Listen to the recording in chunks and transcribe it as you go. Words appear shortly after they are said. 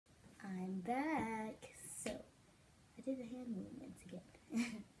back. So, I did the hand movements again.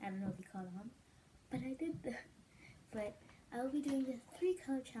 I don't know if you caught on, but I did the. But I will be doing the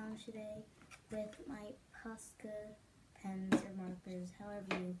 3-color challenge today with my posca pens or markers,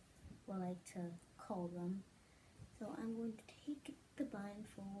 however you would like to call them. So I'm going to take the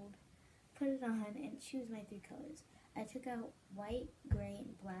blindfold, put it on, and choose my 3 colors. I took out white, gray,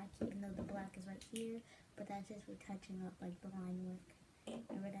 and black, even though the black is right here, but that's just for touching up like the line work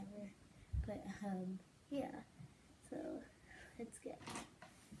or whatever. But yeah, so let's go.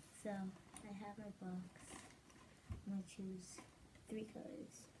 So I have my box. I'm going to choose 3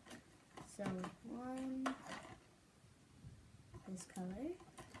 colors. So 1, this color,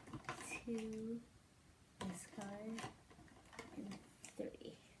 2, this color, and 3,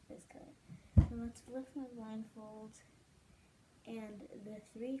 this color. So let's lift my blindfold, and the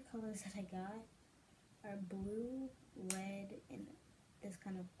 3 colors that I got are blue, red, and this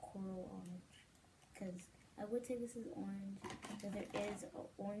kind of coral orange. Because I would say this is orange, but there is an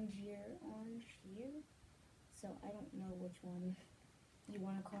orangier orange here. So I don't know which one you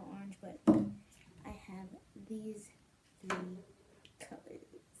want to call orange, but I have these 3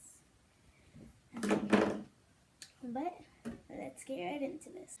 colors. But let's get right into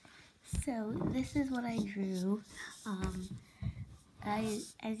this. So this is what I drew.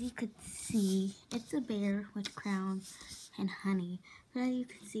 As you could see, it's a bear with crown and honey. But as you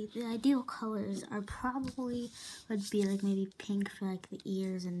can see, the ideal colors are probably would be like maybe pink for like the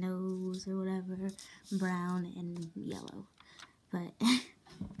ears and nose or whatever, brown and yellow. But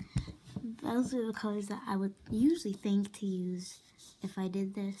those are the colors that I would usually think to use if I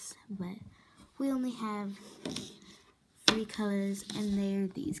did this. But we only have 3 colors, and they're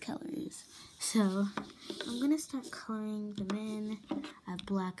these colors. So I'm gonna start coloring them in. I have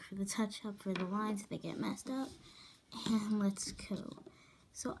black for the touch-up for the lines if they get messed up. And let's go.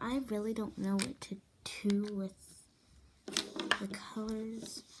 So I really don't know what to do with the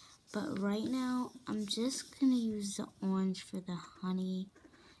colors, but right now I'm just gonna use the orange for the honey,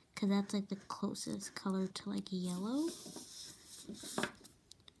 because that's like the closest color to like yellow.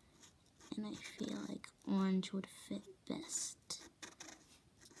 And I feel like orange would fit best.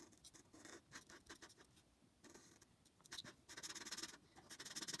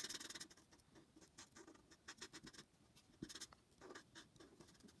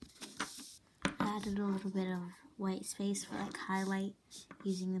 I added a little bit of white space for like highlight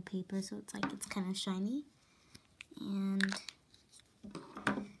using the paper, so it's like it's kind of shiny. And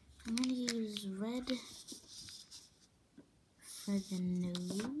I'm gonna use red for the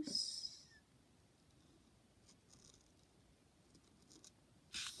nose.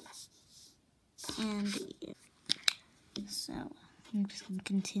 And the ear. So I'm just gonna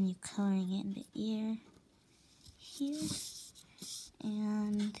continue coloring in the ear here.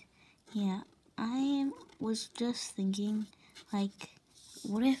 And yeah, I was just thinking, like,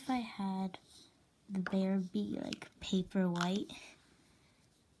 what if I had the bear be like paper white?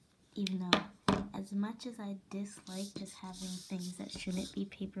 Even though, as much as I dislike just having things that shouldn't be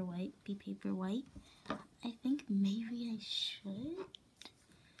paper white, I think maybe I should.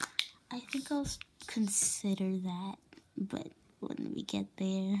 I think I'll consider that, but when we get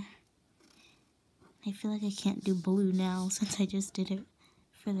there, I feel like I can't do blue now since I just did it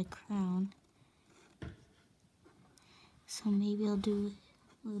for the crown. So maybe I'll do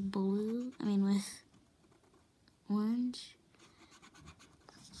with with orange.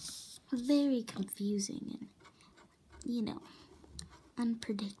 Very confusing and, you know,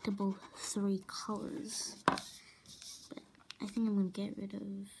 unpredictable 3 colors. But I think I'm going to get rid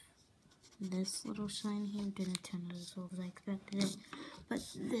of this little shine here. Didn't turn out as well as I expected it, but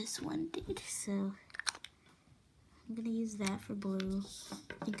this one did. So I'm going to use that for blue.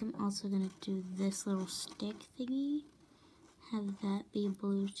 I think I'm also going to do this little stick thingy. Have that be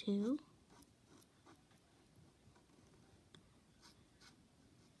blue too.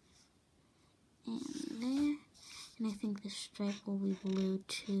 And there. And I think the stripe will be blue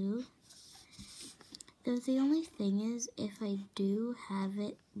too. Though the only thing is, if I do have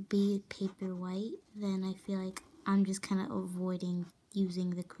it be paper white, then I feel like I'm just kind of avoiding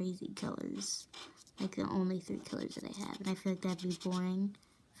using the crazy colors. Like the only 3 colors that I have. And I feel like that'd be boring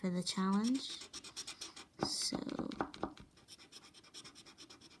for the challenge. So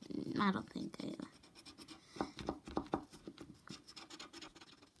I don't think I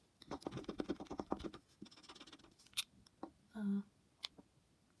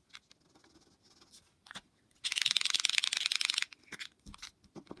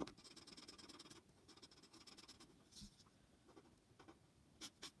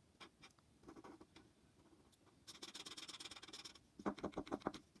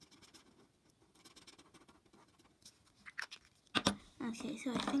Okay,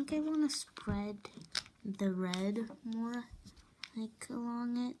 so I think I want to spread the red more, like,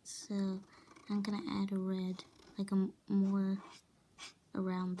 along it. So I'm gonna add a red, like, more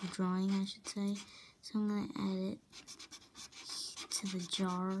around the drawing, I should say. So I'm gonna add it to the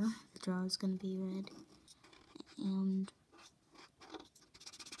jar. The jar is gonna be red. And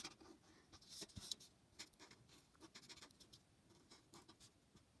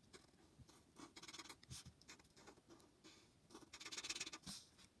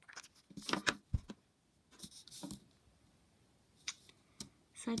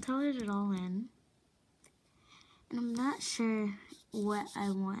so I colored it all in. And I'm not sure what I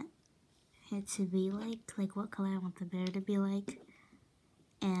want it to be like what color I want the bear to be like.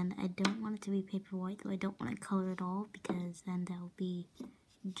 And I don't want it to be paper white, though I don't want to color it all, because then that'll be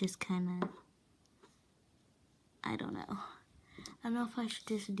just kind of, I don't know. I don't know if I should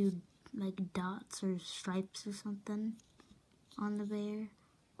just do like dots or stripes or something on the bear,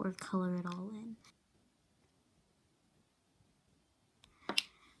 or color it all in.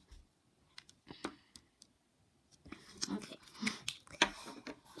 Okay.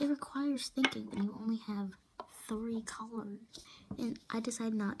 It requires thinking, and you only have 3 colors. And I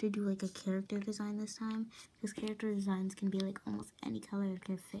decided not to do like a character design this time, because character designs can be like almost any color, it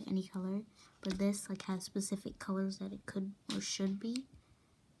can fit any color. But this like has specific colors that it could or should be.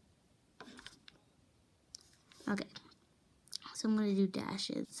 Okay, so I'm gonna do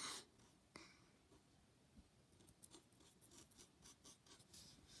dashes.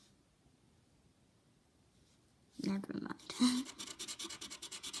 Never mind.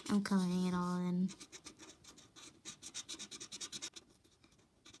 I'm coloring it all in.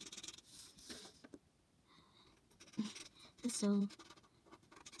 So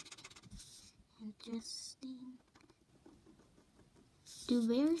interesting. Do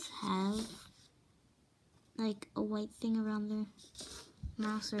bears have like a white thing around their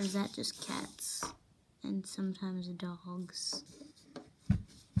mouth, or is that just cats and sometimes dogs?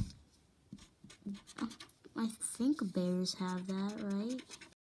 I think bears have that, right?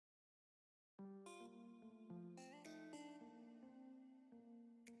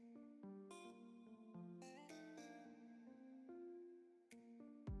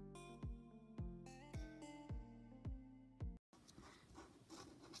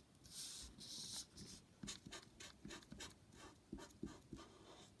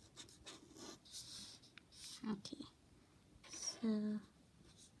 Okay, so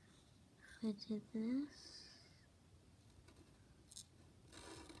if I did this,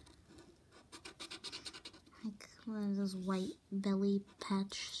 like one of those white belly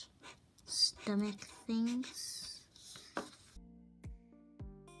patch stomach things.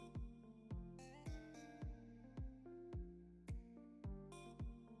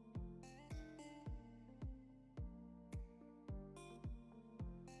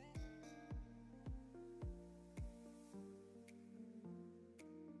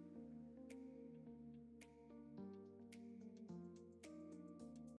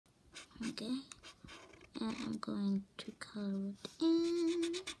 Okay, and I'm going to color it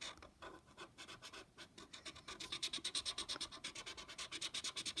in.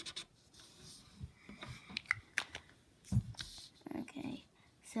 Okay,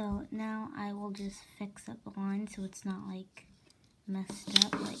 so now I will just fix up the line so it's not like messed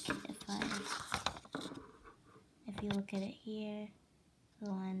up. Like if you look at it here, the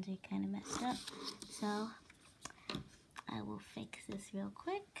lines are kind of messed up. So I will fix this real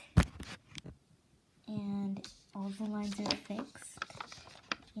quick. And all the lines are fixed,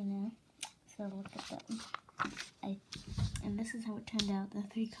 you know, so look at them. And this is how it turned out, the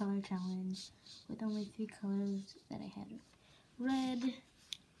 3 color challenge, with only 3 colors that I had. Red,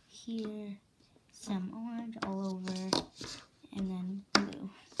 here, some orange all over, and then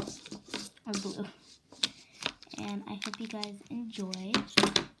blue. And I hope you guys enjoy,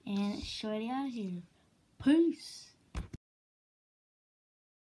 and Shorty out here. Peace!